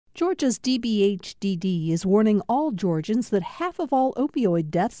Georgia's DBHDD is warning all Georgians that half of all opioid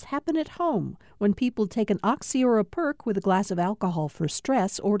deaths happen at home when people take an oxy or a perk with a glass of alcohol for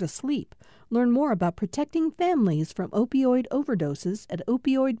stress or to sleep. Learn more about protecting families from opioid overdoses at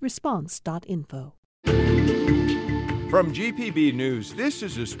opioidresponse.info. From GPB News, this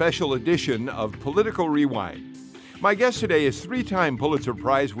is a special edition of Political Rewind. My guest today is three-time Pulitzer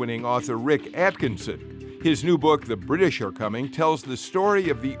Prize-winning author Rick Atkinson. His new book, The British Are Coming, tells the story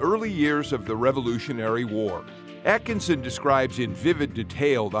of the early years of the Revolutionary War. Atkinson describes in vivid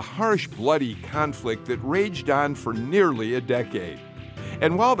detail the harsh, bloody conflict that raged on for nearly a decade.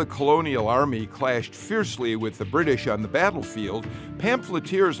 And while the colonial army clashed fiercely with the British on the battlefield,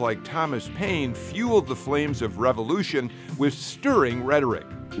 pamphleteers like Thomas Paine fueled the flames of revolution with stirring rhetoric.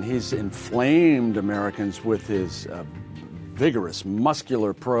 He's inflamed Americans with his vigorous,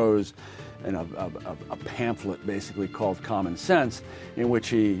 muscular prose and a pamphlet basically called Common Sense, in which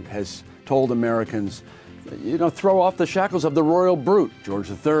he has told Americans, throw off the shackles of the royal brute, George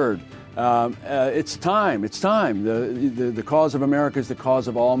III. It's time. The cause of America is the cause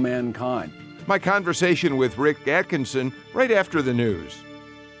of all mankind. My conversation with Rick Atkinson right after the news.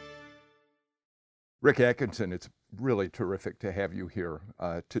 Rick Atkinson, it's really terrific to have you here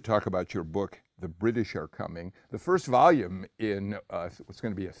to talk about your book, The British Are Coming. The first volume in what's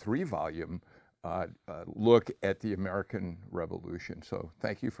going to be a 3-volume look at the American Revolution. So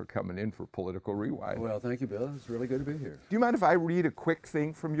thank you for coming in for Political Rewind. Well, thank you, Bill. It's really good to be here. Do you mind if I read a quick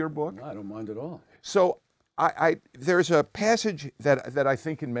thing from your book? No, I don't mind at all. So there's a passage that I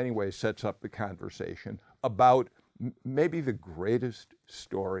think in many ways sets up the conversation about maybe the greatest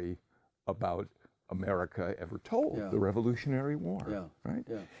story about America ever told, the Revolutionary War, right?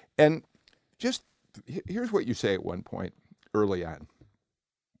 Yeah. And just here's what you say at one point early on.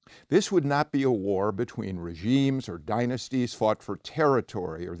 This would not be a war between regimes or dynasties fought for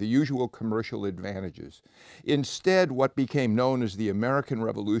territory or the usual commercial advantages. Instead, what became known as the American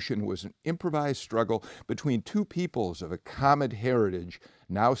Revolution was an improvised struggle between two peoples of a common heritage,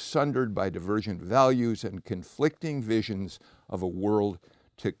 now sundered by divergent values and conflicting visions of a world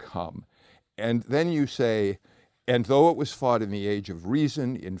to come. And then you say, and though it was fought in the age of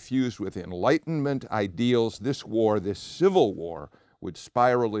reason, infused with Enlightenment ideals, this war, this civil war, would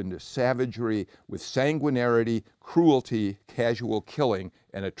spiral into savagery with sanguinarity, cruelty, casual killing,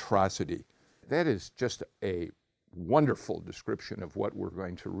 and atrocity. That is just a wonderful description of what we're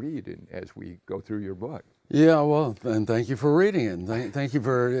going to read as we go through your book. Yeah, well, and thank you for reading it. Thank you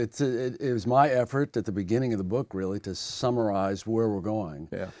for it. It was my effort at the beginning of the book, really, to summarize where we're going.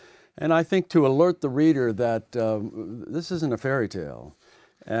 Yeah. And I think to alert the reader that this isn't a fairy tale.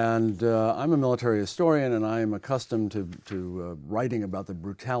 And I'm a military historian, and I am accustomed to writing about the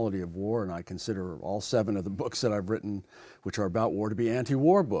brutality of war, and I consider all 7 of the books that I've written, which are about war, to be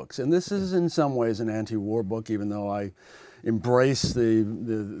anti-war books. And this is in some ways an anti-war book, even though I embrace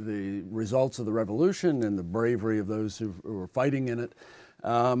the results of the revolution and the bravery of those who are fighting in it.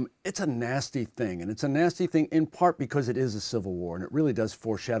 It's a nasty thing, and it's a nasty thing in part because it is a civil war, and it really does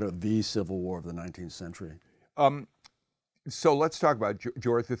foreshadow the Civil War of the 19th century. So let's talk about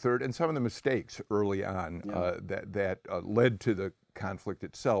George III and some of the mistakes early on that led to the conflict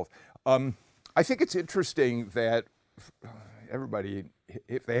itself. I think it's interesting that everybody,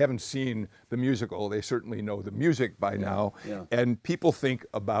 if they haven't seen the musical, they certainly know the music by now. Yeah. And people think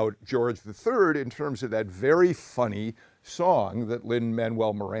about George III in terms of that very funny song that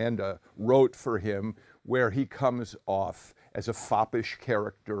Lin-Manuel Miranda wrote for him, where he comes off as a foppish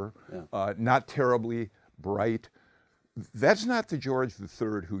character, not terribly bright. That's not the George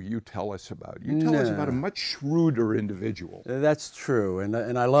III who you tell us about. You tell us about a much shrewder individual. That's true, and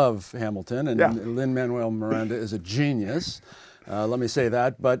I love Hamilton, and Lin-Manuel Miranda is a genius. Let me say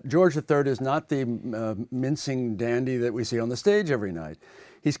that. But George III is not the mincing dandy that we see on the stage every night.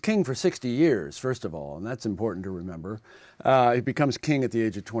 He's king for 60 years, first of all, and that's important to remember. He becomes king at the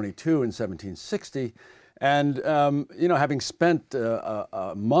age of 22 in 1760. And, having spent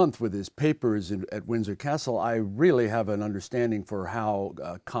a month with his papers at Windsor Castle, I really have an understanding for how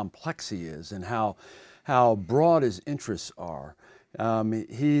complex he is and how broad his interests are.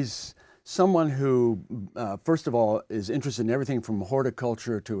 He's someone who, first of all, is interested in everything from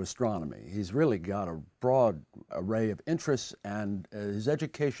horticulture to astronomy. He's really got a broad array of interests, and his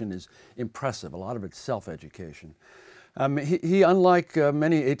education is impressive. A lot of it's self-education. He, unlike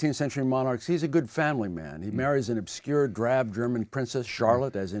many 18th century monarchs, he's a good family man. He marries an obscure, drab German princess,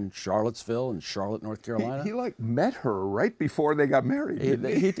 Charlotte, as in Charlottesville in Charlotte, North Carolina. He like met her right before they got married.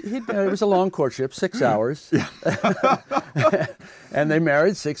 It was a long courtship, 6 hours. And they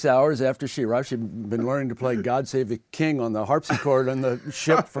married 6 hours after she arrived. She'd been learning to play God Save the King on the harpsichord on the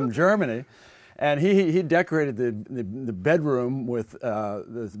ship from Germany. And he decorated the bedroom with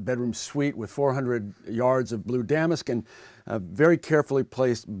the bedroom suite with 400 yards of blue damask and very carefully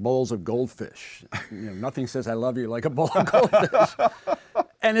placed bowls of goldfish. Nothing says I love you like a bowl of goldfish.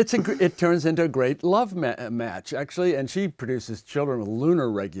 And it turns into a great love match, actually. And she produces children with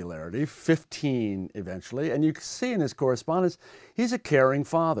lunar regularity, 15 eventually. And you can see in his correspondence, he's a caring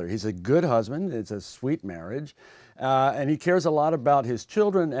father. He's a good husband. It's a sweet marriage. And he cares a lot about his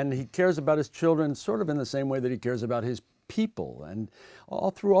children, and he cares about his children sort of in the same way that he cares about his people. And all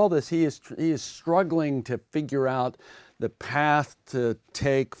through all this, he is struggling to figure out the path to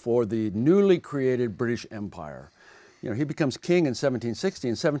take for the newly created British Empire. He becomes king in 1760.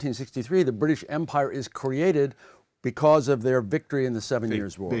 In 1763, the British Empire is created because of their victory in the Seven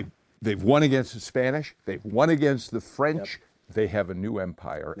Years' War. They've won against the Spanish. They've won against the French. Yep. They have a new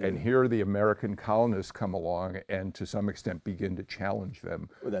empire, and here the American colonists come along and to some extent begin to challenge them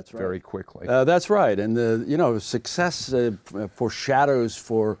very quickly. That's right, and the success foreshadows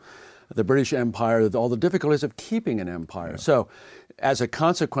for the British Empire all the difficulties of keeping an empire. Yeah. So as a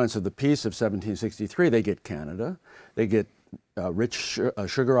consequence of the peace of 1763, they get Canada, they get rich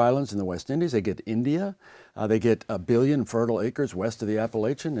sugar islands in the West Indies, they get India, they get 1 billion fertile acres west of the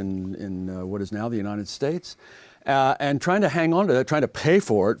Appalachian in what is now the United States. And trying to hang on to that, trying to pay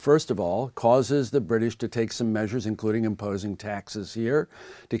for it, first of all, causes the British to take some measures, including imposing taxes here,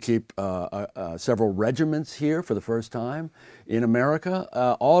 to keep several regiments here for the first time in America.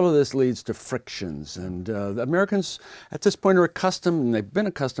 All of this leads to frictions. And the Americans, at this point, are accustomed, and they've been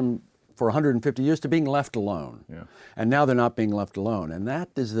accustomed for 150 years, to being left alone. Yeah. And now they're not being left alone. And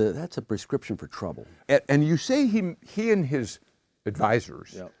that's a prescription for trouble. And you say he and his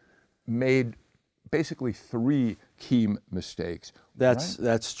advisors made basically 3 key mistakes.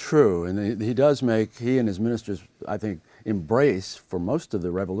 That's true, and he and his ministers, I think, embrace for most of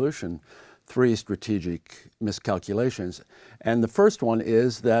the revolution 3 strategic miscalculations. And the first one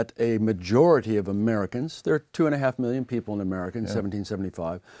is that a majority of Americans, there are 2.5 million people in America in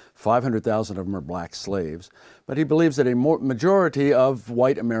 1775, 500,000 of them are black slaves, but he believes that a majority of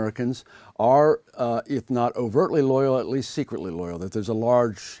white Americans are, if not overtly loyal, at least secretly loyal, that there's a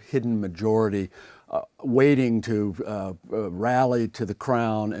large hidden majority waiting to rally to the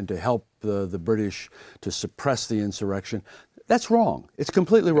crown and to help the British to suppress the insurrection. That's wrong. It's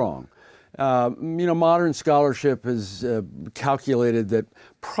completely wrong. Modern scholarship has calculated that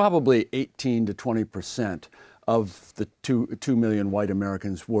probably 18 to 20% of the 2 million white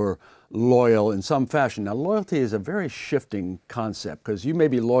Americans were loyal in some fashion. Now, loyalty is a very shifting concept because you may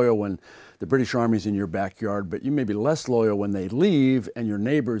be loyal when the British Army's in your backyard, but you may be less loyal when they leave and your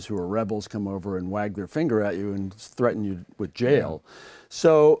neighbors who are rebels come over and wag their finger at you and threaten you with jail. Yeah.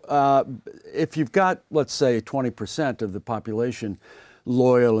 So if you've got, let's say, 20% of the population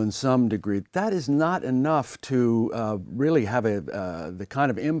loyal in some degree, that is not enough to really have the kind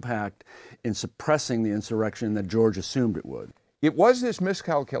of impact in suppressing the insurrection that George assumed it would. It was this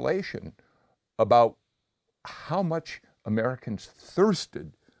miscalculation about how much Americans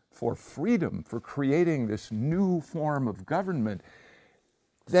thirsted for freedom, for creating this new form of government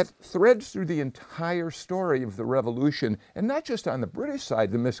that threads through the entire story of the revolution, and not just on the British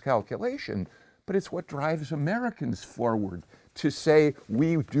side, the miscalculation, but it's what drives Americans forward to say,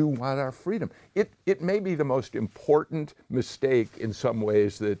 we do want our freedom. It may be the most important mistake in some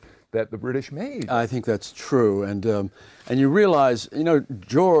ways that the British made. I think that's true. And you realize,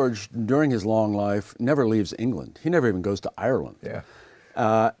 George, during his long life, never leaves England. He never even goes to Ireland. Yeah.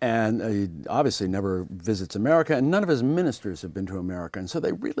 And he obviously never visits America, and none of his ministers have been to America. And so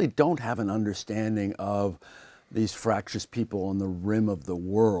they really don't have an understanding of these fractious people on the rim of the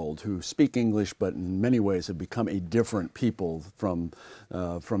world who speak English, but in many ways have become a different people from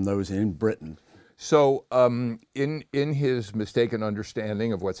those in Britain. So in his mistaken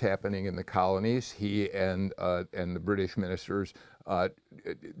understanding of what's happening in the colonies, he and the British ministers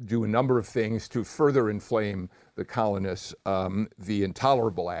do a number of things to further inflame the colonists. The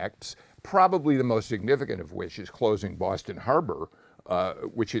Intolerable Acts, probably the most significant of which is closing Boston Harbor,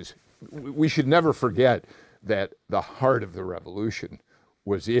 which is, we should never forget that the heart of the revolution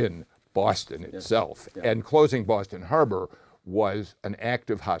was in Boston itself. Yes. Yeah. And closing Boston Harbor was an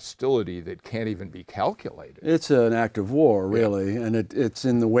act of hostility that can't even be calculated. It's an act of war, really, and it's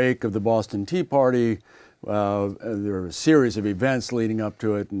in the wake of the Boston Tea Party, There were a series of events leading up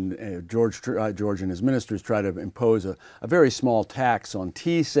to it, and George and his ministers tried to impose a very small tax on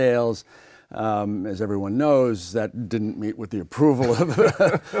tea sales. As everyone knows, that didn't meet with the approval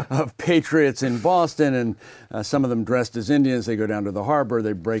of patriots in Boston, and some of them dressed as Indians. They go down to the harbor,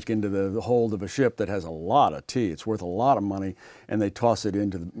 they break into the hold of a ship that has a lot of tea. It's worth a lot of money, and they toss it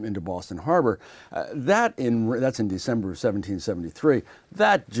into Boston Harbor. That's in December of 1773.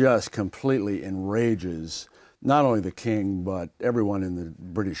 That just completely enrages not only the king, but everyone in the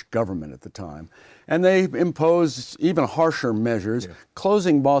British government at the time. And they imposed even harsher measures. Yeah.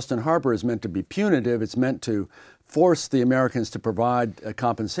 Closing Boston Harbor is meant to be punitive. It's meant to force the Americans to provide a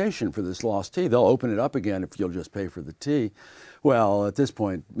compensation for this lost tea. They'll open it up again if you'll just pay for the tea. Well, at this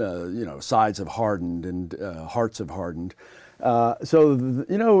point, sides have hardened and hearts have hardened. At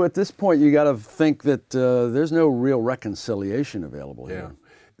this point, you got to think that there's no real reconciliation available here.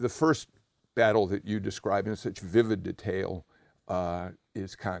 The first battle that you describe in such vivid detail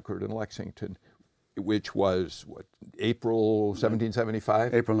is Concord and Lexington, which was, April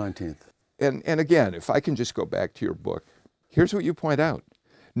 1775? April 19th. And again, if I can just go back to your book, here's what you point out.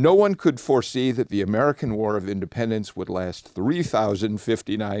 No one could foresee that the American War of Independence would last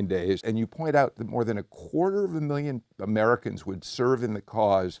 3,059 days. And you point out that more than 250,000 Americans would serve in the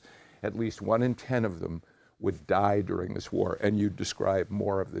cause. At least 1 in 10 of them would die during this war. And you describe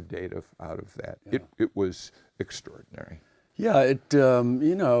more of the data out of that. Yeah. It was extraordinary. Yeah,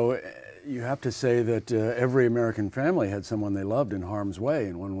 you have to say that every American family had someone they loved in harm's way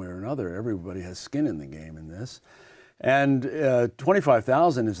in one way or another. Everybody has skin in the game in this. And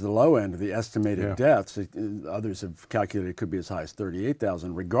 25,000 is the low end of the estimated deaths. Others have calculated it could be as high as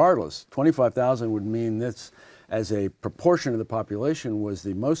 38,000. Regardless, 25,000 would mean this, as a proportion of the population, was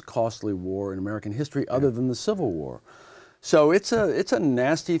the most costly war in American history other than the Civil War. So it's a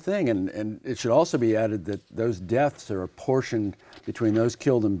nasty thing, and it should also be added that those deaths are apportioned between those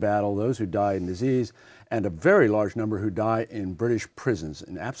killed in battle, those who die in disease, and a very large number who die in British prisons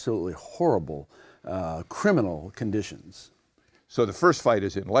in absolutely horrible criminal conditions. So the first fight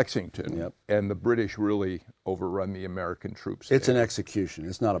is in Lexington, and the British really overrun the American troops. It's an execution.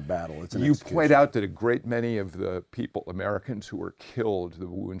 It's not a battle. It's an execution. You point out that a great many of the Americans who were killed, the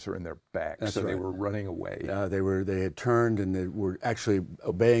wounds are in their backs, so they were running away. They had turned, and they were actually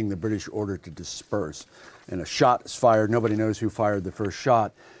obeying the British order to disperse. And a shot is fired. Nobody knows who fired the first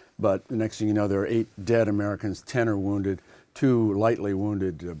shot, but the next thing you know, there are 8 dead Americans, 10 are wounded, 2 lightly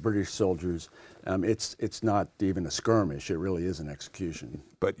wounded British soldiers. It's not even a skirmish. It really is an execution.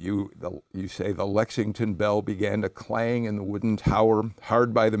 But you say the Lexington bell began to clang in the wooden tower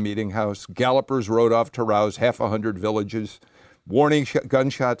hard by the meeting house. Gallopers rode off to rouse 100 villages. Warning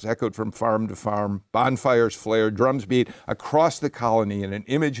gunshots echoed from farm to farm. Bonfires flared. Drums beat across the colony in an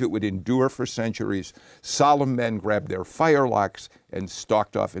image that would endure for centuries. Solemn men grabbed their firelocks and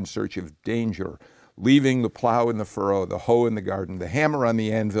stalked off in search of danger, leaving the plow in the furrow, the hoe in the garden, the hammer on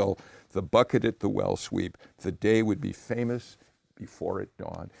the anvil, the bucket at the well sweep. The day would be famous before it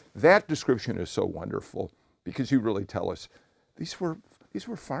dawned. That description is so wonderful because you really tell us these were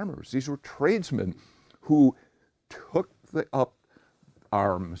farmers, these were tradesmen who took up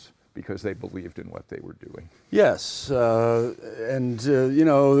arms because they believed in what they were doing. Yes, the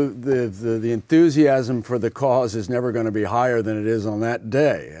enthusiasm for the cause is never going to be higher than it is on that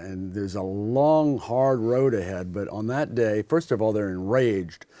day. And there's a long, hard road ahead. But on that day, first of all, they're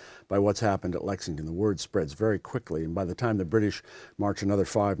enraged by what's happened at Lexington. The word spreads very quickly, and by the time the British march another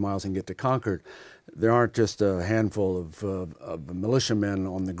 5 miles and get to Concord, there aren't just a handful of militiamen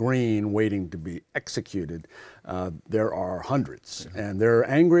on the green waiting to be executed. There are hundreds, and they're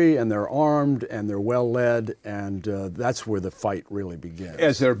angry, and they're armed, and they're well led, and that's where the fight really begins.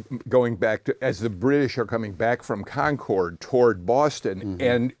 As the British are coming back from Concord toward Boston,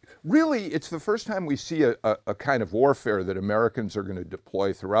 and really, it's the first time we see a kind of warfare that Americans are going to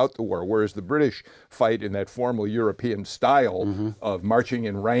deploy throughout the war, whereas the British fight in that formal European style of marching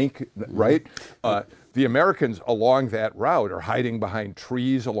in rank, right? The Americans along that route are hiding behind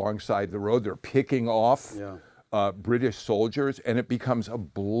trees alongside the road. They're picking off British soldiers, and it becomes a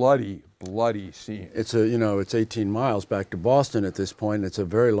bloody scene. It's 18 miles back to Boston at this point. It's a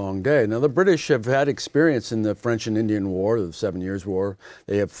very long day. Now, the British have had experience in the French and Indian War, the 7 Years' War.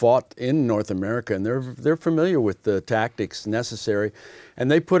 They have fought in North America, and they're familiar with the tactics necessary. And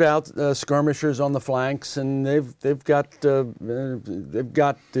they put out skirmishers on the flanks, and they've got the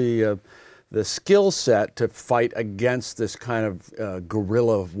the skill set to fight against this kind of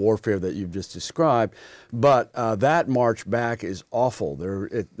guerrilla warfare that you've just described. But that march back is awful. They're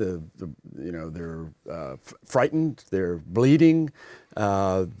frightened. They're bleeding.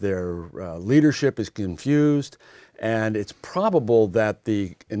 Their leadership is confused, and it's probable that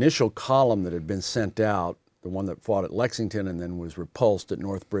the initial column that had been sent out, the one that fought at Lexington and then was repulsed at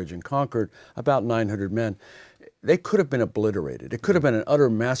North Bridge and conquered, about 900 men, they could have been obliterated. It could have been an utter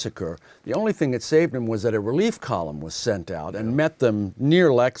massacre. The only thing that saved them was that a relief column was sent out and met them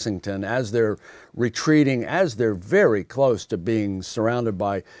near Lexington as they're retreating, as they're very close to being surrounded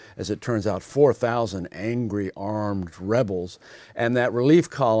by, as it turns out, 4,000 angry armed rebels. And that relief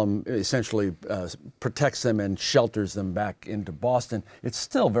column essentially protects them and shelters them back into Boston. It's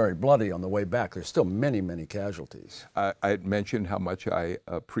still very bloody on the way back. There's still many, many casualties. I had mentioned how much I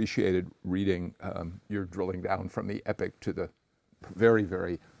appreciated reading your drilling down from the epic to the very,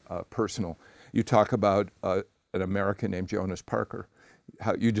 very personal. You talk about an American named Jonas Parker.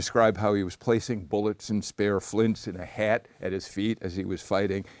 How you describe how he was placing bullets and spare flints in a hat at his feet as he was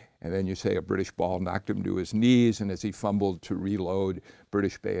fighting, and then you say a British ball knocked him to his knees, and as he fumbled to reload,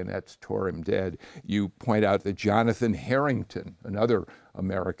 British bayonets tore him dead. You point out that Jonathan Harrington, another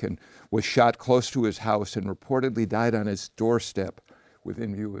American, was shot close to his house and reportedly died on his doorstep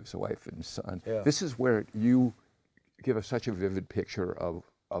within view of his wife and son. Yeah. This is where you give us such a vivid picture of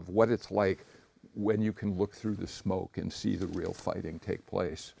what it's like when you can look through the smoke and see the real fighting take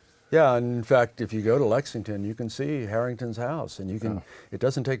place. Yeah, and in fact, if you go to Lexington, you can see Harrington's house, and you can. It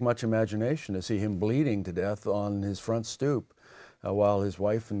doesn't take much imagination to see him bleeding to death on his front stoop, while his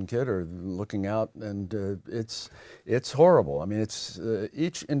wife and kid are looking out, and it's horrible. I mean, it's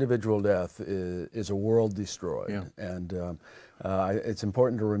each individual death is a world destroyed, Yeah. and it's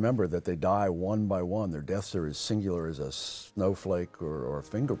important to remember that they die one by one. Their deaths are as singular as a snowflake or a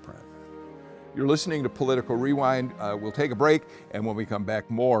fingerprint. You're listening to Political Rewind. We'll take a break, and when we come back,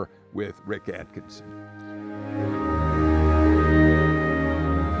 more with Rick Atkinson.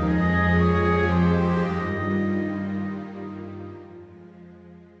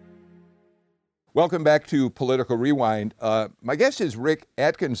 Welcome back to Political Rewind. My guest is Rick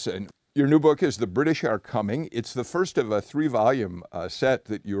Atkinson. Your new book is The British Are Coming. It's the first of a 3-volume set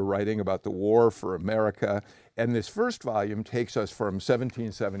that you're writing about the war for America. And this first volume takes us from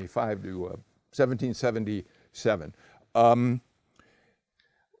 1775 to 1777.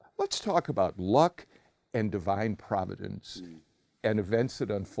 Let's talk about luck and divine providence and events that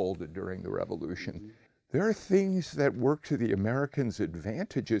unfolded during the Revolution. There are things that work to the Americans'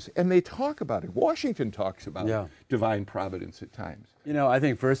 advantages, and they talk about it. Washington talks about divine providence at times. You know, I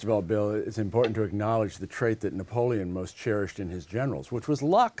think, first of all, Bill, it's important to acknowledge the trait that Napoleon most cherished in his generals, which was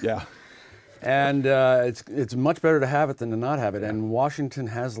luck. Yeah. And it's much better to have it than to not have it. And Washington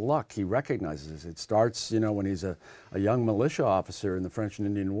has luck. He recognizes it. It starts, when he's a young militia officer in the French and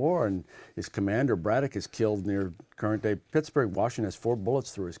Indian War, and his commander, Braddock, is killed near current-day Pittsburgh. Washington has 4 bullets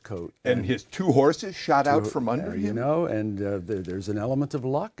through his coat. And his 2 horses shot out from under him? And there's an element of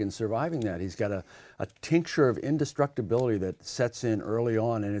luck in surviving that. He's got a tincture of indestructibility that sets in early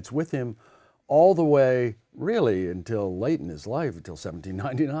on, and it's with him all the way, really, until late in his life, until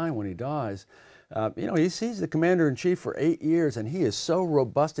 1799 when he dies. He sees the commander-in-chief for 8 years, and he is so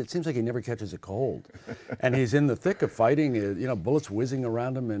robust, it seems like he never catches a cold. And he's in the thick of fighting, bullets whizzing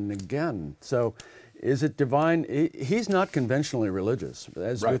around him, and again. So is it divine? He's not conventionally religious.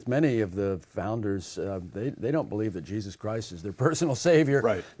 As with many of the founders, they don't believe that Jesus Christ is their personal savior.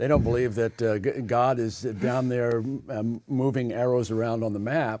 Right. They don't believe that God is down there moving arrows around on the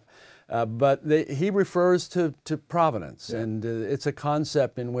map. But he refers to providence, and it's a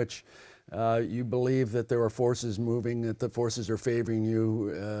concept in which you believe that there are forces moving, that the forces are favoring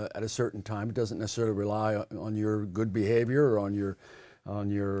you at a certain time. It doesn't necessarily rely on your good behavior or on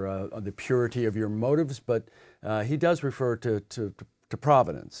the purity of your motives, but he does refer to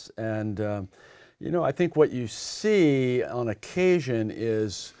providence. And I think what you see on occasion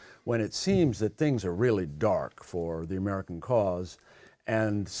is when it seems that things are really dark for the American cause,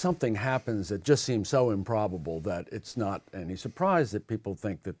 and something happens that just seems so improbable that it's not any surprise that people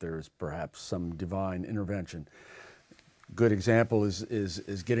think that there's perhaps some divine intervention. Good example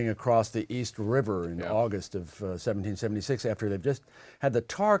is getting across the East River in August of 1776 after they've just had the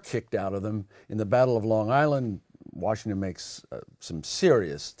tar kicked out of them in the Battle of Long Island. Washington makes some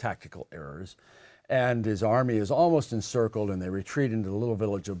serious tactical errors, and his army is almost encircled, and they retreat into the little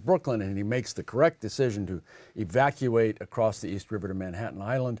village of Brooklyn, and he makes the correct decision to evacuate across the East River to Manhattan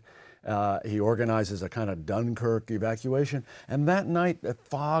Island. He organizes a kind of Dunkirk evacuation, and that night a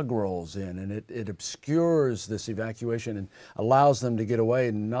fog rolls in, and it obscures this evacuation and allows them to get away.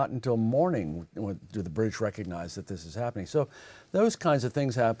 Not until morning do the British recognize that this is happening. So those kinds of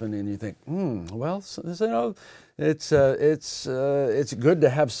things happen, and you think, well, it's good to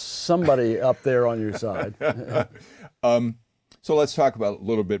have somebody up there on your side. So let's talk about a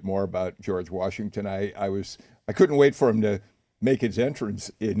little bit more about George Washington. I couldn't wait for him to make his entrance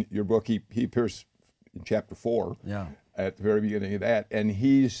in your book. He appears in chapter 4 at the very beginning of that, and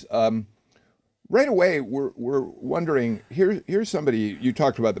he's right away we're wondering, here's somebody. You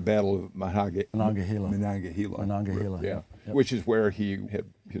talked about the Battle of Monongahela, yep. Which is where he had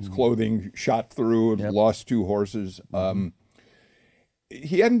his clothing shot through and lost 2 horses.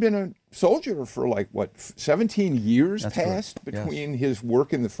 He hadn't been a soldier for 17 years passed between his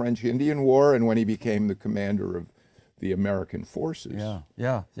work in the French Indian War and when he became the commander of the American forces.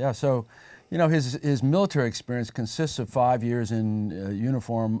 Yeah. So, his military experience consists of 5 years in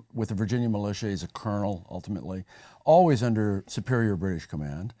uniform with the Virginia militia. He's a colonel, ultimately, always under superior British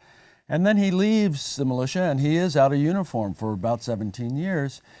command. And then he leaves the militia, and he is out of uniform for about 17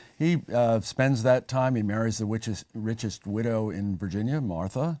 years. He spends that time, he marries the richest widow in Virginia,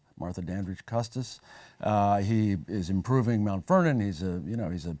 Martha Dandridge Custis. He is improving Mount Vernon. He's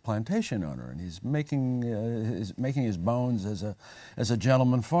a plantation owner, and he's making his bones as a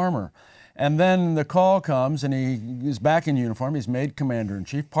gentleman farmer. And then the call comes, and he is back in uniform. He's made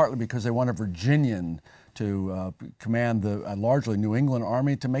commander-in-chief, partly because they want a Virginian to command the largely New England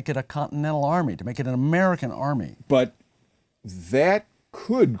army, to make it a continental army, to make it an American army. But that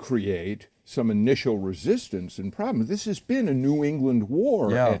could create some initial resistance and problems. This has been a New England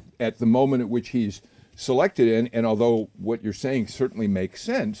war at the moment at which he's selected, and although what you're saying certainly makes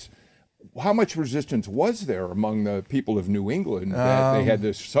sense, how much resistance was there among the people of New England that they had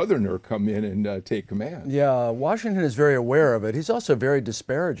this Southerner come in and take command? Yeah, Washington is very aware of it. He's also very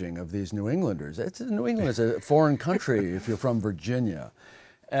disparaging of these New Englanders. New England is a foreign country if you're from Virginia.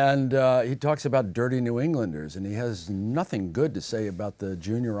 And he talks about dirty New Englanders, and he has nothing good to say about the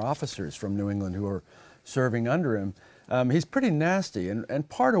junior officers from New England who are serving under him. He's pretty nasty, and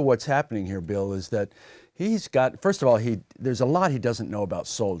part of what's happening here, Bill, is that he's got, first of all, there's a lot he doesn't know about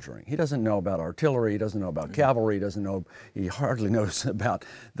soldiering. He doesn't know about artillery, he doesn't know about cavalry, he hardly knows about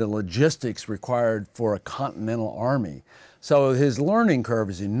the logistics required for a continental army. So his learning curve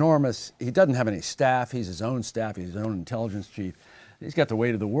is enormous. He doesn't have any staff. He's his own staff. He's his own intelligence chief. He's got the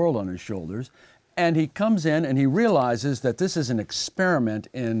weight of the world on his shoulders. And he comes in and he realizes that this is an experiment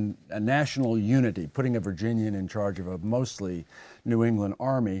in a national unity, putting a Virginian in charge of a mostly New England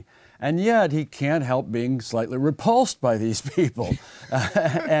army. And yet he can't help being slightly repulsed by these people.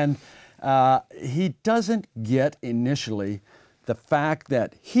 And he doesn't get initially the fact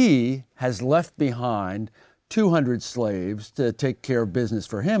that he has left behind 200 slaves to take care of business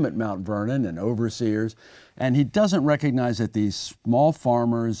for him at Mount Vernon and overseers. And he doesn't recognize that these small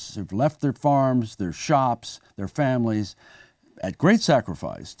farmers have left their farms, their shops, their families at great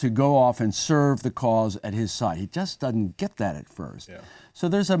sacrifice to go off and serve the cause at his side. He just doesn't get that at first. Yeah. So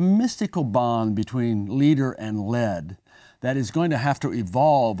there's a mystical bond between leader and led that is going to have to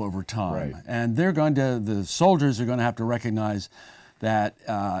evolve over time. Right. And the soldiers are going to have to recognize that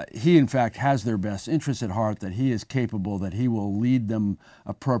he, in fact, has their best interests at heart, that he is capable, that he will lead them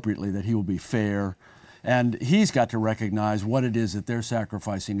appropriately, that he will be fair. And he's got to recognize what it is that they're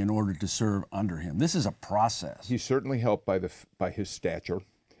sacrificing in order to serve under him. This is a process. He's certainly helped by his stature.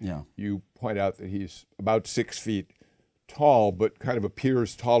 Yeah. You point out that he's about 6 feet tall, but kind of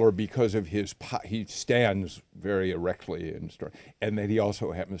appears taller because of he stands very erectly and that he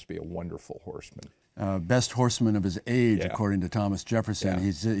also happens to be a wonderful horseman. Best horseman of his age, according to Thomas Jefferson.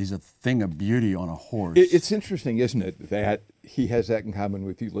 Yeah. He's a thing of beauty on a horse. It's interesting, isn't it, that he has that in common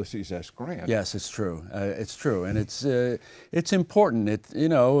with Ulysses S. Grant? Yes, it's true. It's true, and it's important.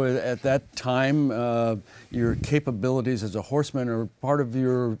 At that time, your capabilities as a horseman are part of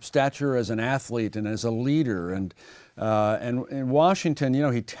your stature as an athlete and as a leader. And in Washington,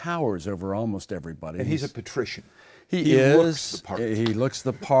 he towers over almost everybody. And he's a patrician. He looks the part. He looks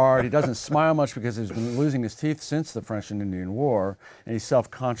the part. He doesn't smile much because he's been losing his teeth since the French and Indian War, and he's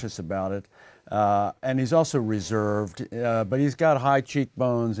self-conscious about it. And he's also reserved, but he's got high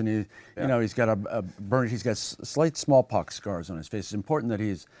cheekbones, and he's got he's got slight smallpox scars on his face. It's important that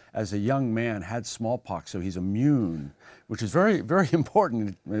he's, as a young man, had smallpox, so he's immune, which is very, very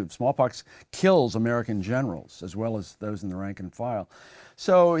important. Smallpox kills American generals as well as those in the rank and file.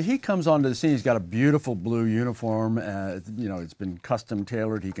 So he comes onto the scene. He's got a beautiful blue uniform. It's been custom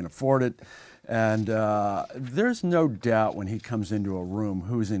tailored. He can afford it. And there's no doubt when he comes into a room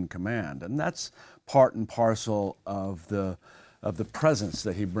who's in command. And that's part and parcel of the presence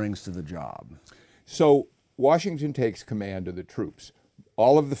that he brings to the job. So Washington takes command of the troops.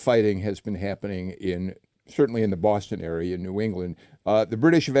 All of the fighting has been happening certainly in the Boston area, in New England. The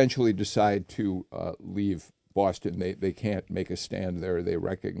British eventually decide to leave Boston. They can't make a stand there. They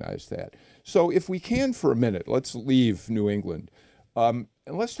recognize that. So if we can for a minute, let's leave New England. And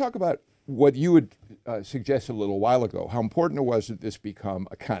let's talk about what you had suggested a little while ago, how important it was that this become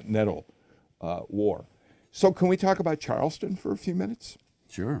a continental war. So can we talk about Charleston for a few minutes?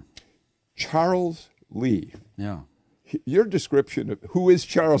 Sure. Charles Lee. Yeah. Your description of who is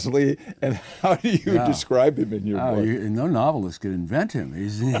Charles Lee and how do you describe him in your book? No novelist could invent him.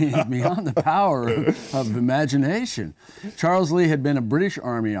 He's beyond the power of imagination. Charles Lee had been a British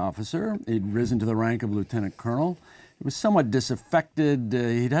Army officer. He'd risen to the rank of lieutenant colonel. He was somewhat disaffected.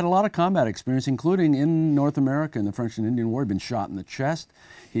 He'd had a lot of combat experience, including in North America in the French and Indian War. He'd been shot in the chest.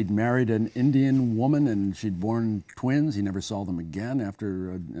 He'd married an Indian woman, and she'd born twins. He never saw them again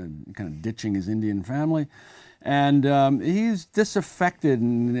after kind of ditching his Indian family. And he's disaffected,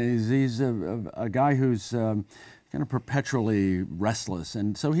 and he's a guy who's kind of perpetually restless.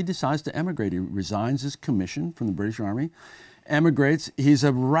 And so he decides to emigrate. He resigns his commission from the British Army, emigrates. He's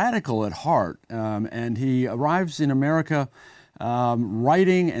a radical at heart, and he arrives in America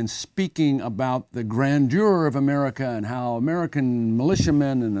writing and speaking about the grandeur of America and how American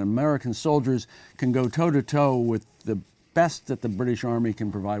militiamen and American soldiers can go toe-to-toe with the best that the British Army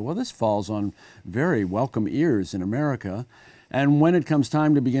can provide. Well, this falls on very welcome ears in America. And when it comes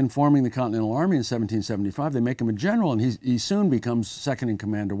time to begin forming the Continental Army in 1775, they make him a general, and he soon becomes second in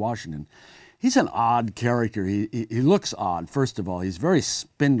command to Washington. He's an odd character. He looks odd, first of all. He's very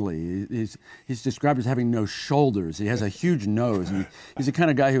spindly. He's described as having no shoulders. He has a huge nose. And he's the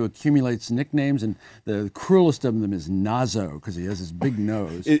kind of guy who accumulates nicknames, and the cruelest of them is Nazo, because he has this big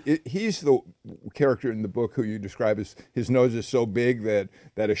nose. He's the character in the book who you describe as his nose is so big that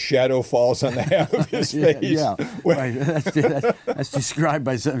a shadow falls on the half of his face. Yeah, right. That's described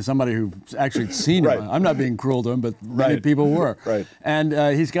by somebody who's actually seen him. I'm not being cruel to him, but many people were. Right. And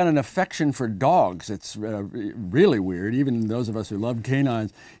he's got an affection for dogs. It's really weird. Even those of us who love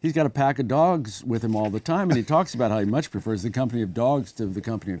canines, he's got a pack of dogs with him all the time, and he talks about how he much prefers the company of dogs to the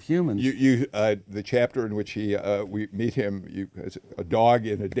company of humans. The chapter in which we meet him, as a dog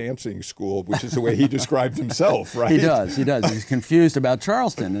in a dancing school, which is the way he described himself, right? He does. He's confused about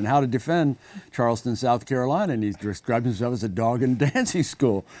Charleston and how to defend Charleston, South Carolina, and he's described himself as a dog in a dancing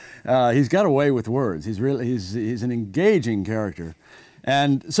school. He's got a way with words. He's an engaging character.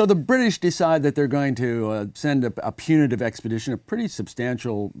 And so the British decide that they're going to send a punitive expedition, a pretty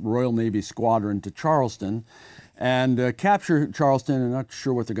substantial Royal Navy squadron to Charleston, and capture Charleston. I'm not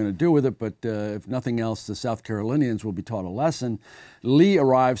sure what they're going to do with it, but if nothing else, the South Carolinians will be taught a lesson. Lee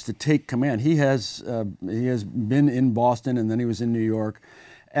arrives to take command. He has been in Boston, and then he was in New York.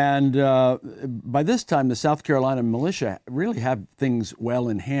 And by this time, the South Carolina militia really have things well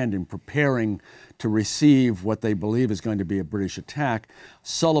in hand in preparing to receive what they believe is going to be a British attack.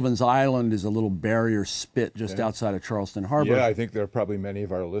 Sullivan's Island is a little barrier spit just outside of Charleston Harbor. Yeah, I think there are probably many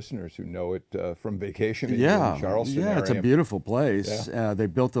of our listeners who know it from vacationing in Charleston area. Yeah, it's a beautiful place. Yeah. They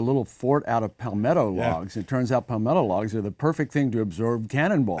built a little fort out of palmetto logs. It turns out palmetto logs are the perfect thing to absorb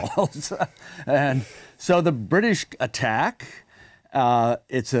cannonballs. And so the British attack.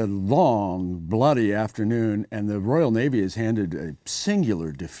 It's a long, bloody afternoon, and the Royal Navy is handed a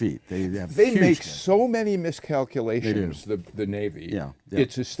singular defeat. They make so many miscalculations, the Navy. Yeah.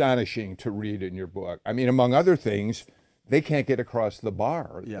 It's astonishing to read in your book. I mean, among other things, they can't get across the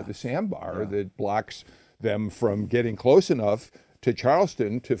bar, the sandbar that blocks them from getting close enough to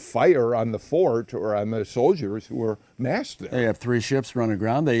Charleston to fire on the fort or on the soldiers who were massed there. They have 3 ships run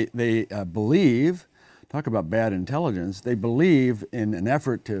aground. They believe... Talk about bad intelligence. They believe in an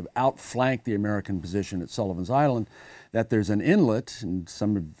effort to outflank the American position at Sullivan's Island that there's an inlet, and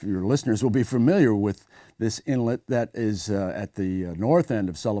some of your listeners will be familiar with this inlet that is at the north end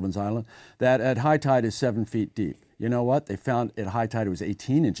of Sullivan's Island, that at high tide is 7 feet deep. You know what? They found at high tide it was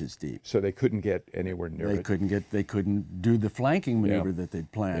 18 inches deep. So they couldn't get anywhere near it. They couldn't do the flanking maneuver that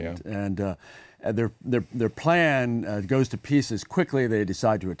they'd planned. Yeah. And their plan goes to pieces quickly. They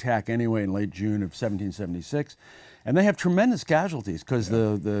decide to attack anyway in late June of 1776. And they have tremendous casualties because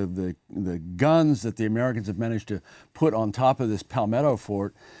the guns that the Americans have managed to put on top of this palmetto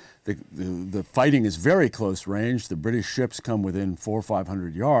fort, the fighting is very close range. The British ships come within 400 or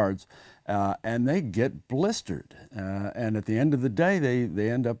 500 yards, and they get blistered. And at the end of the day, they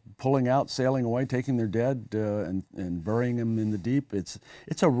end up pulling out, sailing away, taking their dead, and burying them in the deep. It's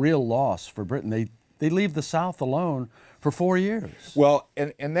a real loss for Britain. They leave the South alone for 4 years. Well,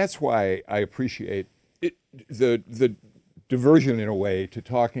 and that's why I appreciate it, the diversion in a way to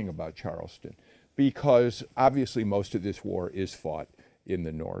talking about Charleston, because obviously most of this war is fought in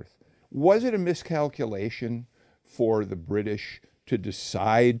the North. Was it a miscalculation for the British to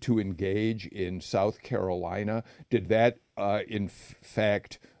decide to engage in South Carolina? Did that, in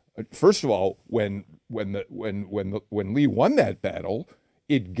fact, first of all, when Lee won that battle,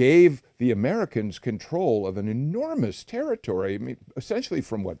 it gave the Americans control of an enormous territory. I mean, essentially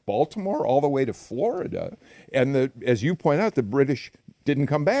from Baltimore all the way to Florida, and as you point out, the British didn't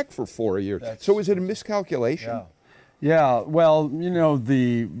come back for 4 years. So is it a miscalculation? Yeah, well,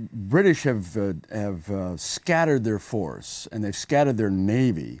 the British have scattered their force, and they've scattered their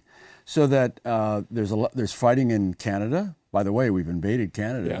navy, so that there's fighting in Canada. By the way, we've invaded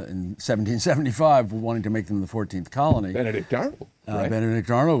Canada in 1775, wanting to make them the 14th colony. Benedict Arnold. Right? Benedict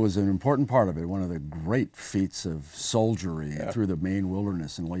Arnold was an important part of it, one of the great feats of soldiery through the Maine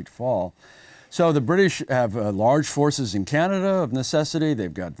wilderness in late fall. So the British have large forces in Canada of necessity.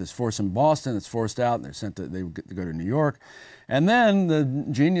 They've got this force in Boston that's forced out, and they go to New York. And then the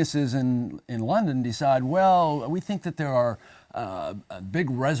geniuses in London decide, well, we think that there are big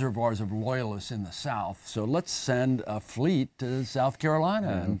reservoirs of loyalists in the South, so let's send a fleet to South Carolina.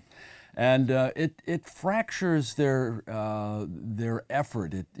 Mm-hmm. And it fractures their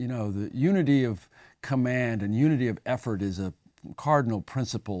effort. The unity of command and unity of effort is a cardinal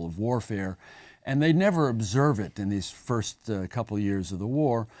principle of warfare, and they never observe it in these first couple of years of the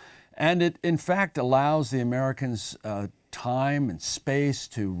war. And it, in fact, allows the Americans time and space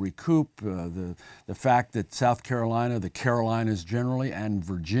to recoup. The fact that South Carolina, the Carolinas generally, and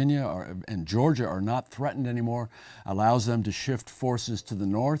Virginia and Georgia are not threatened anymore allows them to shift forces to the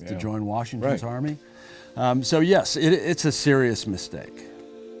north to join Washington's army. So yes, it's a serious mistake.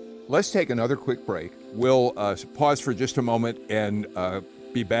 Let's take another quick break. We'll pause for just a moment and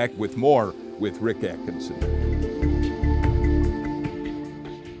be back with more with Rick Atkinson.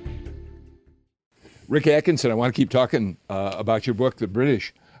 Rick Atkinson, I want to keep talking about your book, The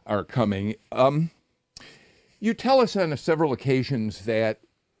British Are Coming. You tell us on several occasions that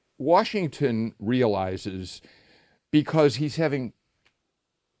Washington realizes, because he's having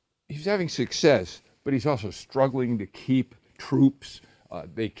success, but he's also struggling to keep troops.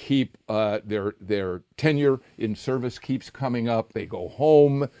 They keep their tenure in service keeps coming up. They go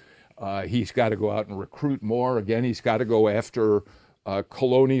home. He's got to go out and recruit more. Again, he's got to go after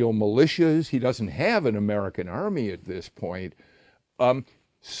colonial militias. He doesn't have an American army at this point.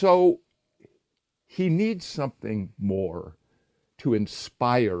 So he needs something more to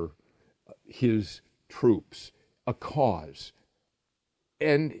inspire his troops, a cause.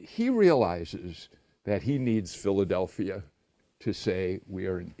 And he realizes that he needs Philadelphia to say we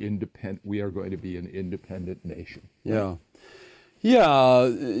are going to be an independent nation. Yeah. Yeah,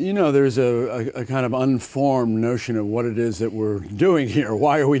 there's a kind of unformed notion of what it is that we're doing here.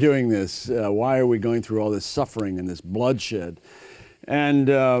 Why are we doing this? Why are we going through all this suffering and this bloodshed? And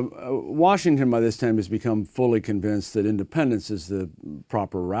Washington, by this time, has become fully convinced that independence is the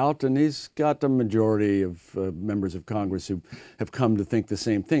proper route, and he's got a majority of members of Congress who have come to think the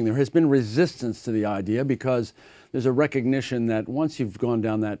same thing. There has been resistance to the idea because there's a recognition that once you've gone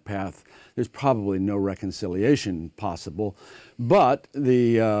down that path, there's probably no reconciliation possible. But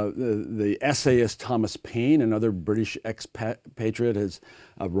the essayist Thomas Paine, another British expatriate, has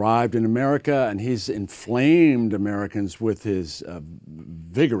arrived in America, and he's inflamed Americans with his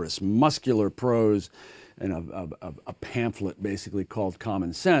vigorous, muscular prose and a pamphlet basically called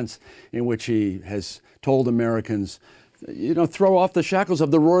Common Sense, in which he has told Americans, throw off the shackles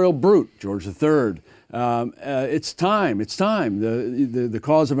of the royal brute, George III. It's time. The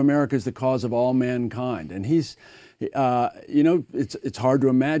cause of America is the cause of all mankind. And he's, it's hard to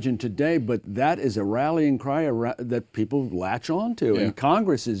imagine today, but that is a rallying cry that people latch on to. Yeah. And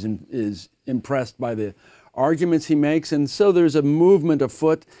Congress is impressed by the arguments he makes. And so there's a movement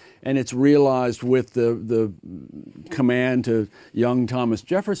afoot, and it's realized with the command to young Thomas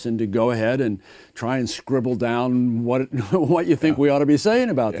Jefferson to go ahead and try and scribble down what you think we ought to be saying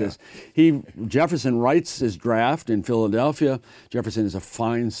about this. Jefferson writes his draft in Philadelphia. Jefferson is a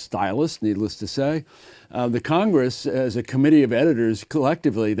fine stylist, needless to say. The Congress, as a committee of editors,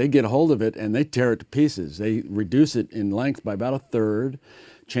 collectively, they get a hold of it and they tear it to pieces. They reduce it in length by about a third.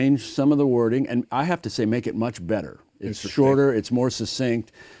 change some of the wording, and I have to say, make it much better. It's shorter, it's more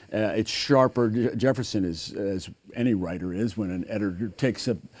succinct, it's sharper. Jefferson is, as any writer is, when an editor takes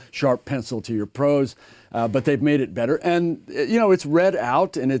a sharp pencil to your prose, but they've made it better. And, it's read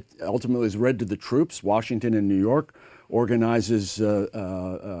out, and it ultimately is read to the troops. Washington in New York organizes,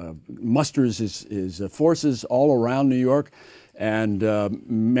 musters his forces all around New York, and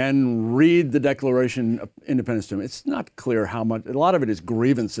men read the Declaration of Independence to him. It's not clear how much. A lot of it is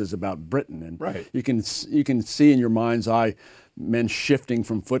grievances about Britain, and right. you can see in your mind's eye men shifting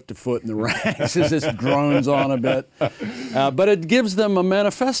from foot to foot in the ranks as this drones on a bit. But it gives them a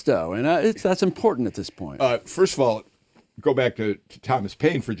manifesto, and that's important at this point. First of all, go back to Thomas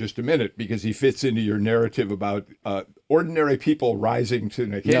Paine for just a minute, because he fits into your narrative about ordinary people rising to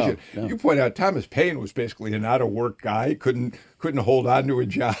an occasion. No. You point out Thomas Paine was basically an out-of-work guy, couldn't hold on to a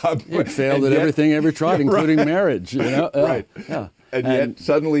job. He failed at everything he ever tried, including marriage. Right. Yeah. And yet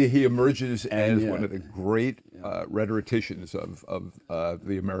suddenly he emerges as one of the great rhetoricians of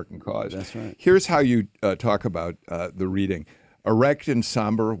the American cause. That's right. Here's how you talk about the reading. Erect and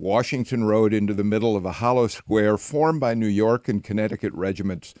somber, Washington rode into the middle of a hollow square formed by New York and Connecticut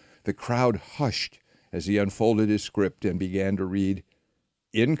regiments. The crowd hushed as he unfolded his script and began to read,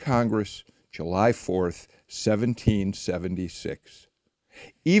 "In Congress, July 4th, 1776.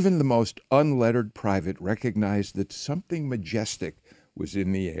 Even the most unlettered private recognized that something majestic was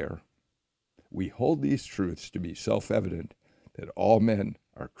in the air. We hold these truths to be self-evident, that all men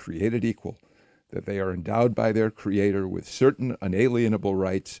are created equal, that they are endowed by their Creator with certain unalienable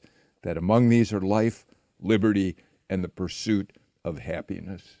rights, that among these are life, liberty, and the pursuit of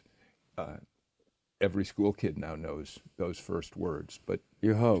happiness." Every school kid now knows those first words, but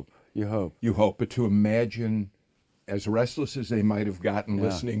You hope. But to imagine, as restless as they might have gotten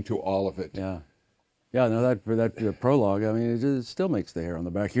listening to all of it. Yeah. Yeah, no, that prologue, I mean, it still makes the hair on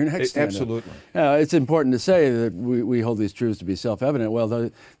the back of your neck stand up. Absolutely. It's important to say that we hold these truths to be self-evident. Well,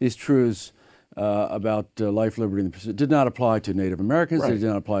 these truths about life, liberty, and the pursuit did not apply to Native Americans. Right. They did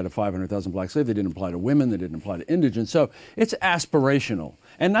not apply to 500,000 black slaves. They didn't apply to women. They didn't apply to indigents. So it's aspirational.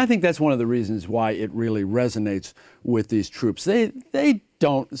 And I think that's one of the reasons why it really resonates with these troops. They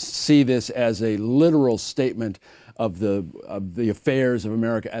don't see this as a literal statement of the affairs of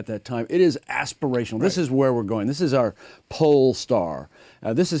America at that time. It is aspirational. Right. This is where we're going. This is our pole star.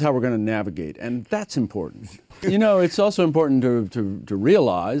 This is how we're going to navigate, and that's important. It's also important to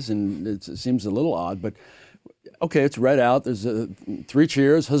realize, and it seems a little odd, but okay, it's read out. There's 3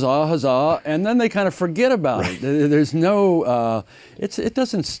 cheers, huzzah, huzzah, and then they kind of forget about it. There's no, it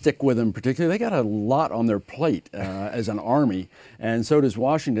doesn't stick with them particularly. They got a lot on their plate as an army, and so does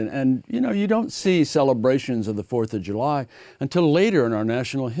Washington. And you don't see celebrations of the 4th of July until later in our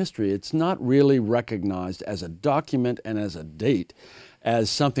national history. It's not really recognized as a document and as a date, as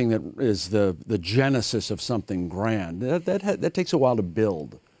something that is the genesis of something grand. That takes a while to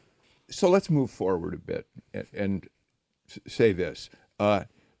build. So let's move forward a bit and say this. The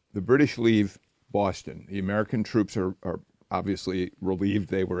British leave Boston. The American troops are obviously relieved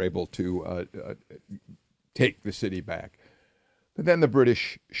they were able to take the city back. But then the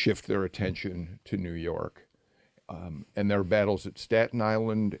British shift their attention to New York. And there are battles at Staten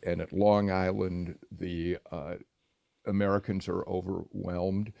Island and at Long Island. The Americans are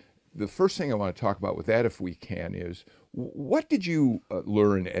overwhelmed. The first thing I want to talk about with that, if we can, is what did you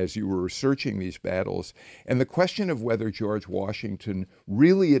learn as you were researching these battles, and the question of whether George Washington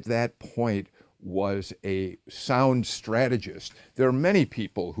really at that point was a sound strategist. There are many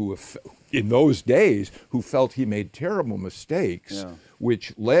people who have, in those days, who felt he made terrible mistakes,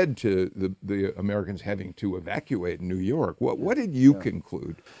 which led to the Americans having to evacuate New York. What did you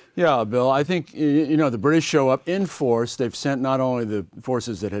conclude? Yeah, Bill, I think, the British show up in force. They've sent not only the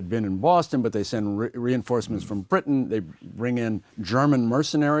forces that had been in Boston, but they send reinforcements from Britain. They bring in German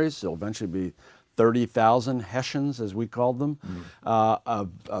mercenaries. There'll eventually be 30,000 Hessians, as we called them, a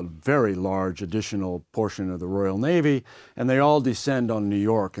very large additional portion of the Royal Navy, and they all descend on New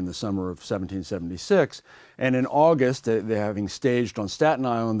York in the summer of 1776. And in August, they having staged on Staten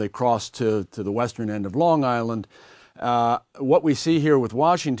Island, they cross to the western end of Long Island. What we see here with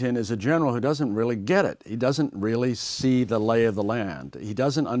Washington is a general who doesn't really get it. He doesn't really see the lay of the land. He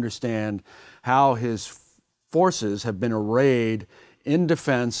doesn't understand how his forces have been arrayed in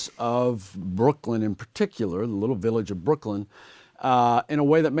defense of Brooklyn in particular, the little village of Brooklyn, in a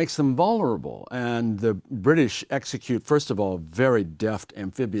way that makes them vulnerable. And the British execute, first of all, a very deft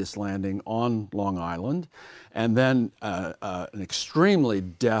amphibious landing on Long Island, and then an extremely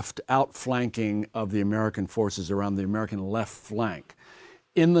deft outflanking of the American forces around the American left flank.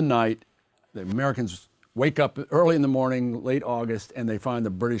 In the night, the Americans wake up early in the morning, late August, and they find the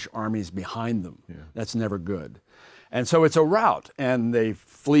British armies behind them. Yeah. That's never good. And so it's a rout, and they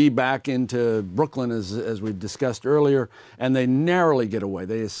flee back into Brooklyn, as we discussed earlier, and they narrowly get away.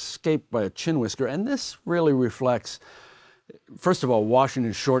 They escape by a chin whisker, and this really reflects, first of all,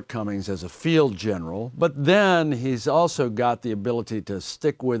 Washington's shortcomings as a field general, but then he's also got the ability to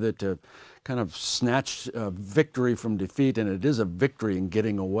stick with it, to kind of snatch victory from defeat, and it is a victory in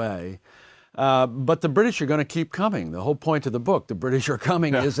getting away. But the British are going to keep coming. The whole point of the book, The British Are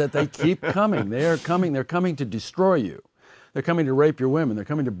Coming, is that they keep coming. They are coming. They're coming to destroy you. They're coming to rape your women. They're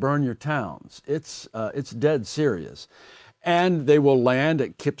coming to burn your towns. It's dead serious. And they will land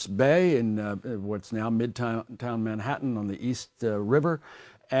at Kips Bay in what's now Midtown Manhattan on the East River.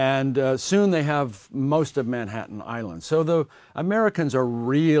 And soon they have most of Manhattan Island. So the Americans are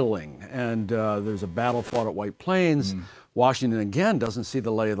reeling, and there's a battle fought at White Plains. Washington, again, doesn't see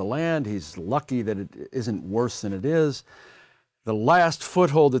the lay of the land. He's lucky that it isn't worse than it is. The last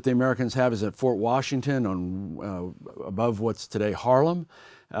foothold that the Americans have is at Fort Washington on above what's today Harlem.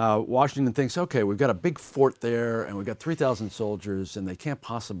 Washington thinks, okay, we've got a big fort there, and we've got 3,000 soldiers, and they can't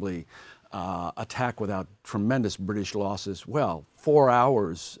possibly attack without tremendous British losses. Well, 4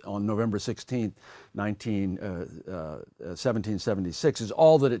 hours on November 16th, 1776 is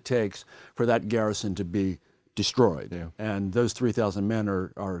all that it takes for that garrison to be destroyed. Yeah. And those 3,000 men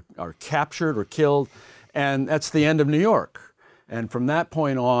are captured or killed, and that's the end of New York. And from that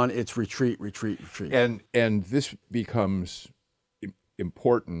point on, it's retreat, retreat, retreat. And this becomes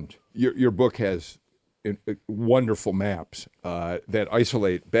important. Your book has wonderful maps that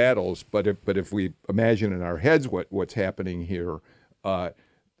isolate battles, but if we imagine in our heads what's happening here,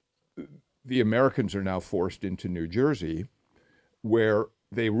 the Americans are now forced into New Jersey, where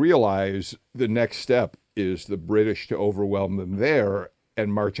they realize the next step is the British to overwhelm them there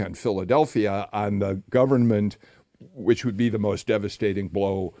and march on Philadelphia, on the government, which would be the most devastating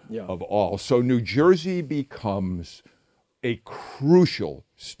blow of all. So New Jersey becomes a crucial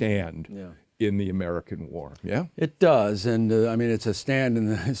stand in the American war. Yeah, it does, and I mean it's a stand in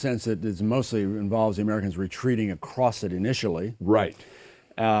the sense that it mostly involves the Americans retreating across it initially. Right.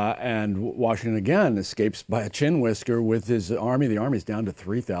 And Washington again escapes by a chin whisker with his army. The army's down to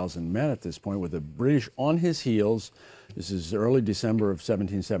 3,000 men at this point, with the British on his heels. This is early December of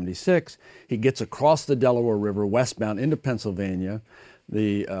 1776. He gets across the Delaware River westbound into Pennsylvania.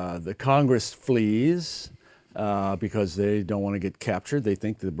 The Congress flees because they don't want to get captured. They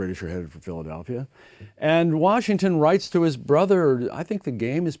think the British are headed for Philadelphia. And Washington writes to his brother, I think the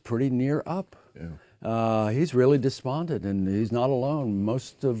game is pretty near up. Yeah. He's really despondent, and he's not alone.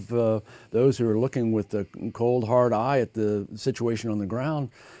 Most of those who are looking with a cold, hard eye at the situation on the ground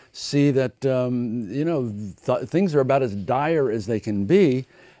see that, things are about as dire as they can be.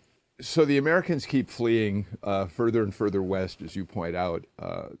 So the Americans keep fleeing further and further west, as you point out.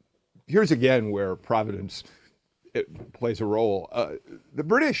 Here's again where Providence plays a role. The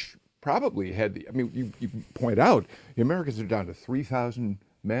British probably had, you point out, the Americans are down to 3,000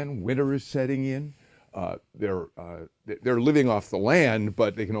 men. Winter is setting in. They're living off the land,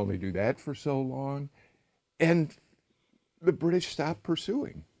 but they can only do that for so long. And the British stopped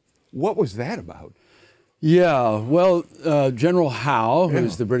pursuing. What was that about? Yeah, well, General Howe,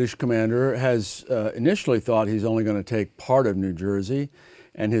 who's the British commander, has initially thought he's only going to take part of New Jersey,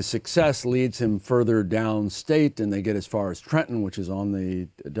 and his success leads him further downstate, and they get as far as Trenton, which is on the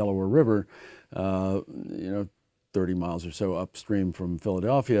Delaware River, 30 miles or so upstream from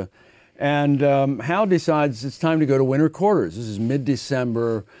Philadelphia. And Howe decides it's time to go to winter quarters. This is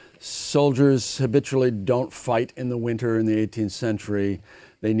mid-December. Soldiers habitually don't fight in the winter in the 18th century.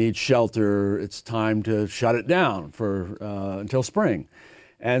 They need shelter. It's time to shut it down for until spring.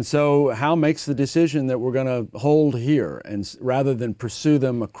 And so Howe makes the decision that we're going to hold here, and rather than pursue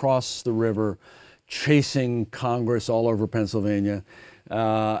them across the river, chasing Congress all over Pennsylvania. It's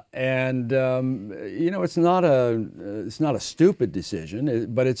not a stupid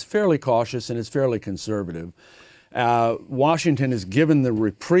decision, but it's fairly cautious and it's fairly conservative. Washington is given the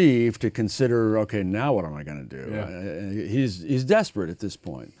reprieve to consider, okay, now what am I going to do? Yeah. He's desperate at this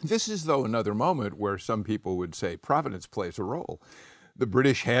point. This is, though, another moment where some people would say Providence plays a role. The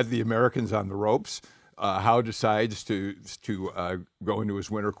British had the Americans on the ropes. Howe decides to go into his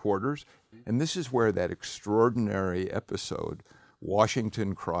winter quarters. And this is where that extraordinary episode,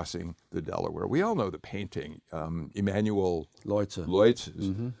 Washington crossing the Delaware. We all know the painting, Emanuel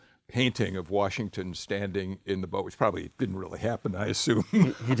Leutze's painting of Washington standing in the boat, which probably didn't really happen, I assume.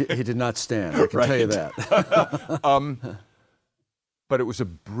 He did not stand, I can tell you that. But it was a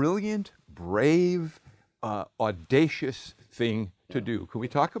brilliant, brave, audacious thing to do. Can we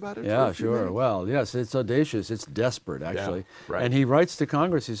talk about it? Yeah, for a few sure. minutes? Well, yes, it's audacious. It's desperate, actually. Yeah, right. And he writes to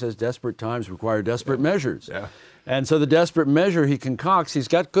Congress, he says, desperate times require desperate measures. Yeah. And so the desperate measure he concocts, he's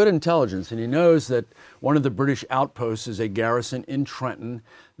got good intelligence, and he knows that one of the British outposts is a garrison in Trenton.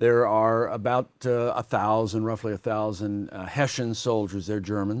 There are about roughly 1,000 Hessian soldiers, they're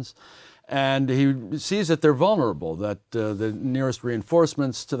Germans. And he sees that they're vulnerable, that the nearest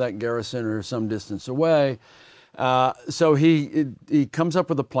reinforcements to that garrison are some distance away. So he comes up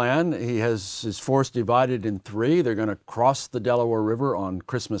with a plan. He has his force divided in three. They're going to cross the Delaware River on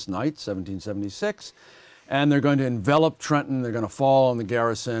Christmas night, 1776. And they're going to envelop Trenton, they're going to fall on the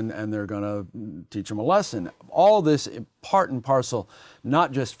garrison, and they're going to teach them a lesson. All this part and parcel,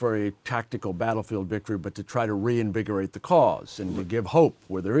 not just for a tactical battlefield victory, but to try to reinvigorate the cause and to give hope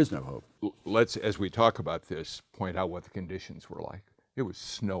where there is no hope. Let's, as we talk about this, point out what the conditions were like. It was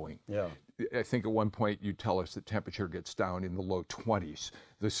snowing. Yeah. I think at one point you tell us the temperature gets down in the low 20s.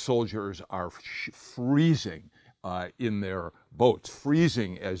 The soldiers are freezing in their boats,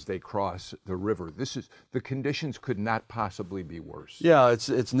 freezing as they cross the river. The conditions could not possibly be worse. Yeah,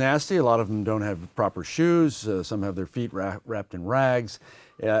 it's nasty. A lot of them don't have proper shoes. Some have their feet wrapped in rags.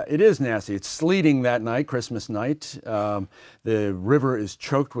 It is nasty. It's sleeting that night, Christmas night. The river is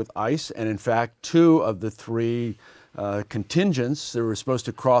choked with ice, and in fact, two of the three contingents that were supposed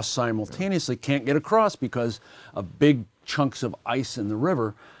to cross simultaneously can't get across because of big chunks of ice in the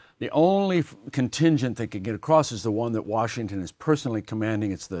river. The only contingent that can get across is the one that Washington is personally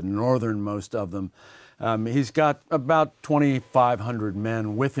commanding. It's the northernmost of them. He's got about 2,500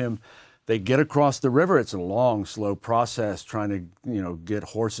 men with him. They get across the river. It's a long, slow process trying to, get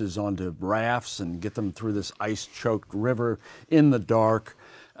horses onto rafts and get them through this ice-choked river in the dark.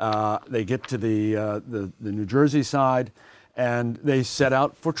 They get to the New Jersey side, and they set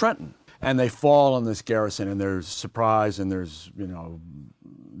out for Trenton. And they fall on this garrison, and there's surprise, and there's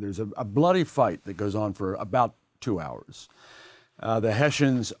a bloody fight that goes on for about 2 hours. The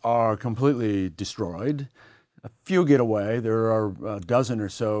Hessians are completely destroyed. A few get away. There are a dozen or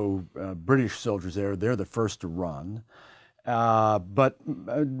so British soldiers there. They're the first to run. But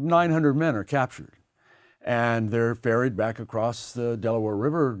 900 men are captured. And they're ferried back across the Delaware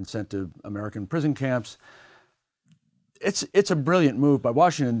River and sent to American prison camps. It's a brilliant move by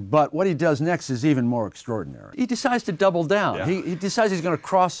Washington, but what he does next is even more extraordinary. He decides to double down. Yeah. He decides he's going to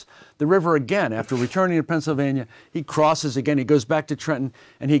cross the river again. After returning to Pennsylvania, he crosses again. He goes back to Trenton,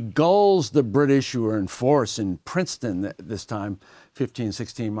 and he gulls the British, who are in force in Princeton this time, 15,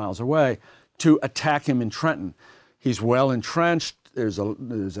 16 miles away, to attack him in Trenton. He's well entrenched. There's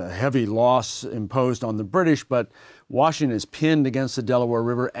a heavy loss imposed on the British, but Washington is pinned against the Delaware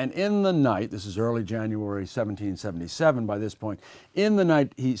River, and in the night, this is early January 1777 by this point, in the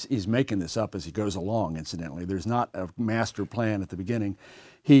night, he's making this up as he goes along, incidentally. There's not a master plan at the beginning.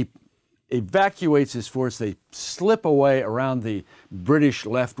 He evacuates his force. They slip away around the British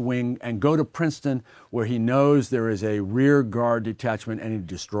left wing and go to Princeton, where he knows there is a rear guard detachment, and he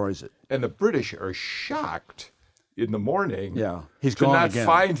destroys it. And the British are shocked in the morning he's to gone not again.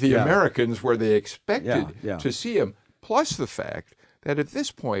 find the Americans where they expected Yeah. to see him. Plus the fact that at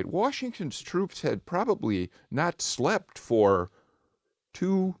this point, Washington's troops had probably not slept for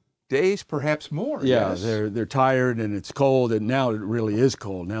 2 days, perhaps more. Yeah, yes. they're tired, and it's cold, and now it really is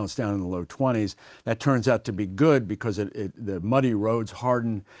cold. Now it's down in the low 20s. That turns out to be good because the muddy roads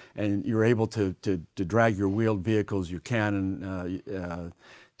harden, and you're able to drag your wheeled vehicles you can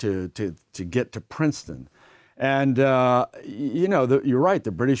to get to Princeton. And, you're right.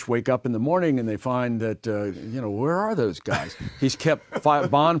 The British wake up in the morning and they find that, where are those guys? He's kept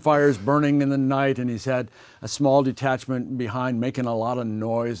bonfires burning in the night, and he's had a small detachment behind making a lot of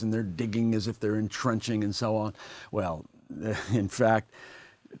noise, and they're digging as if they're entrenching and so on. Well, in fact,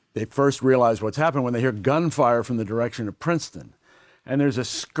 they first realize what's happened when they hear gunfire from the direction of Princeton. And there's a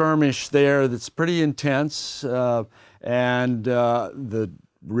skirmish there that's pretty intense, and the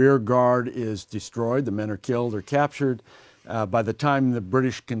rear guard is destroyed. The men are killed or captured. By the time the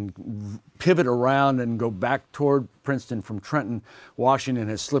British can pivot around and go back toward Princeton from Trenton, Washington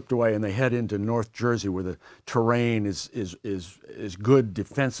has slipped away, and they head into North Jersey, where the terrain is good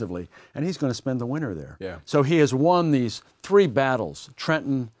defensively, and he's going to spend the winter there. Yeah. So he has won these three battles: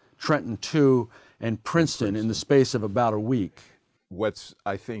 Trenton, Trenton II, and Princeton in the space of about a week. What's,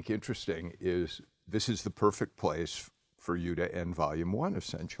 I think, interesting is this is the perfect place for you to end Volume 1,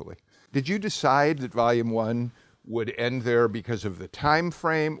 essentially. Did you decide that Volume 1 would end there because of the time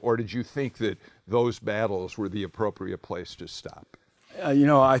frame, or did you think that those battles were the appropriate place to stop?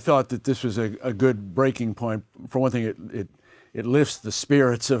 I thought that this was a good breaking point. For one thing, it lifts the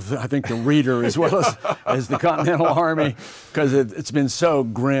spirits of, I think, the reader as well as the Continental Army, because it's been so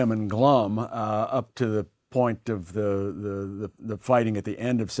grim and glum up to the point of the fighting at the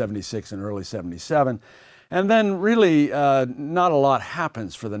end of 76 and early 77. And then really not a lot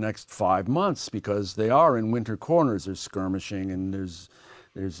happens for the next 5 months because they are in winter corners. There's skirmishing and there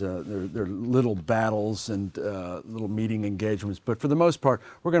are little battles and little meeting engagements. But for the most part,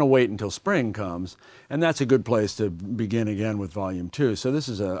 we're going to wait until spring comes. And that's a good place to begin again with Volume 2. So this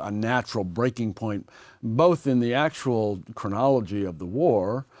is a natural breaking point, both in the actual chronology of the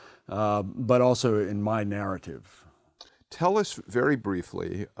war, but also in my narrative. Tell us very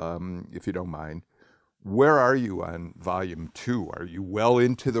briefly, if you don't mind, where are you on Volume 2? Are you well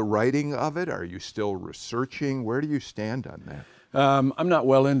into the writing of it? Are you still researching? Where do you stand on that? I'm not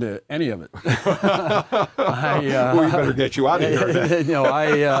well into any of it. We better get you out of here.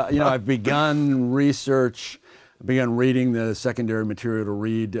 I've begun research, begun reading the secondary material to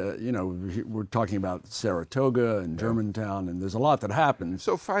read. We're talking about Saratoga and Germantown, and there's a lot that happens.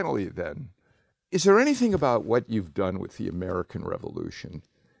 So finally then, is there anything about what you've done with the American Revolution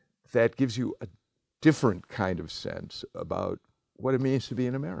that gives you a different kind of sense about what it means to be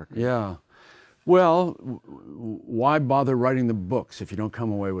an American? Yeah. Well, why bother writing the books if you don't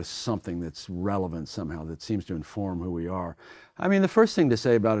come away with something that's relevant somehow, that seems to inform who we are? I mean, the first thing to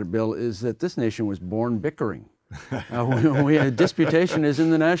say about it, Bill, is that this nation was born bickering. Disputation is in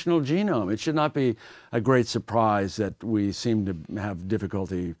the national genome. It should not be a great surprise that we seem to have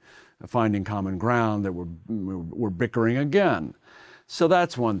difficulty finding common ground, that we're bickering again. So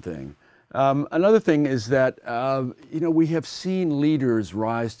that's one thing. Another thing is that, we have seen leaders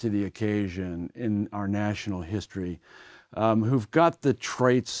rise to the occasion in our national history who've got the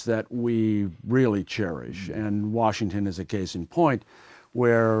traits that we really cherish. And Washington is a case in point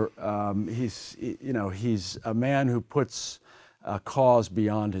where he's a man who puts a cause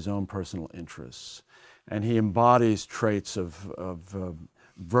beyond his own personal interests. And he embodies traits he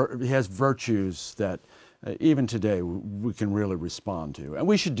has virtues that even today, we can really respond to. And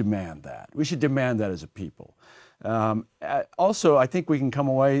we should demand that. We should demand that as a people. Also, I think we can come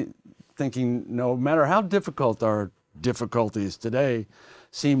away thinking, no matter how difficult our difficulties today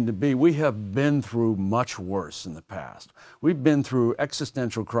seem to be, we have been through much worse in the past. We've been through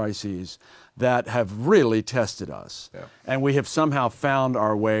existential crises that have really tested us. Yeah. And we have somehow found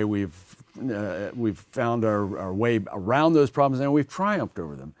our way. We've found our way around those problems, and we've triumphed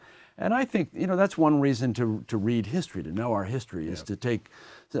over them. And I think, that's one reason to read history, to know our history, is to take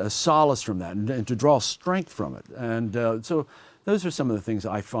solace from that and to draw strength from it. And so those are some of the things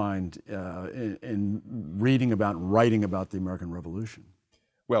I find in reading about and writing about the American Revolution.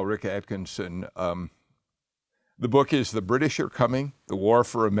 Well, Rick Atkinson, the book is The British Are Coming, The War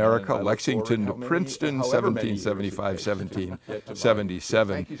for America, Lexington to Princeton,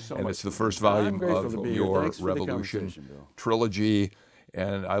 1775-1777. And it's the first volume of your Revolution trilogy.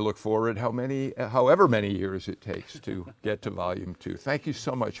 And I look forward however many years it takes to get to Volume 2. Thank you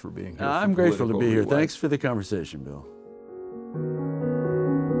so much for being here. I'm grateful to be here. Thanks for the conversation, Bill.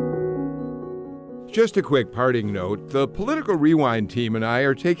 Just a quick parting note, the Political Rewind team and I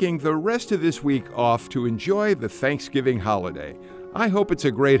are taking the rest of this week off to enjoy the Thanksgiving holiday. I hope it's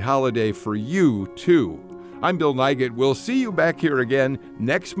a great holiday for you, too. I'm Bill Nygut. We'll see you back here again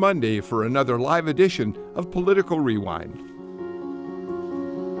next Monday for another live edition of Political Rewind.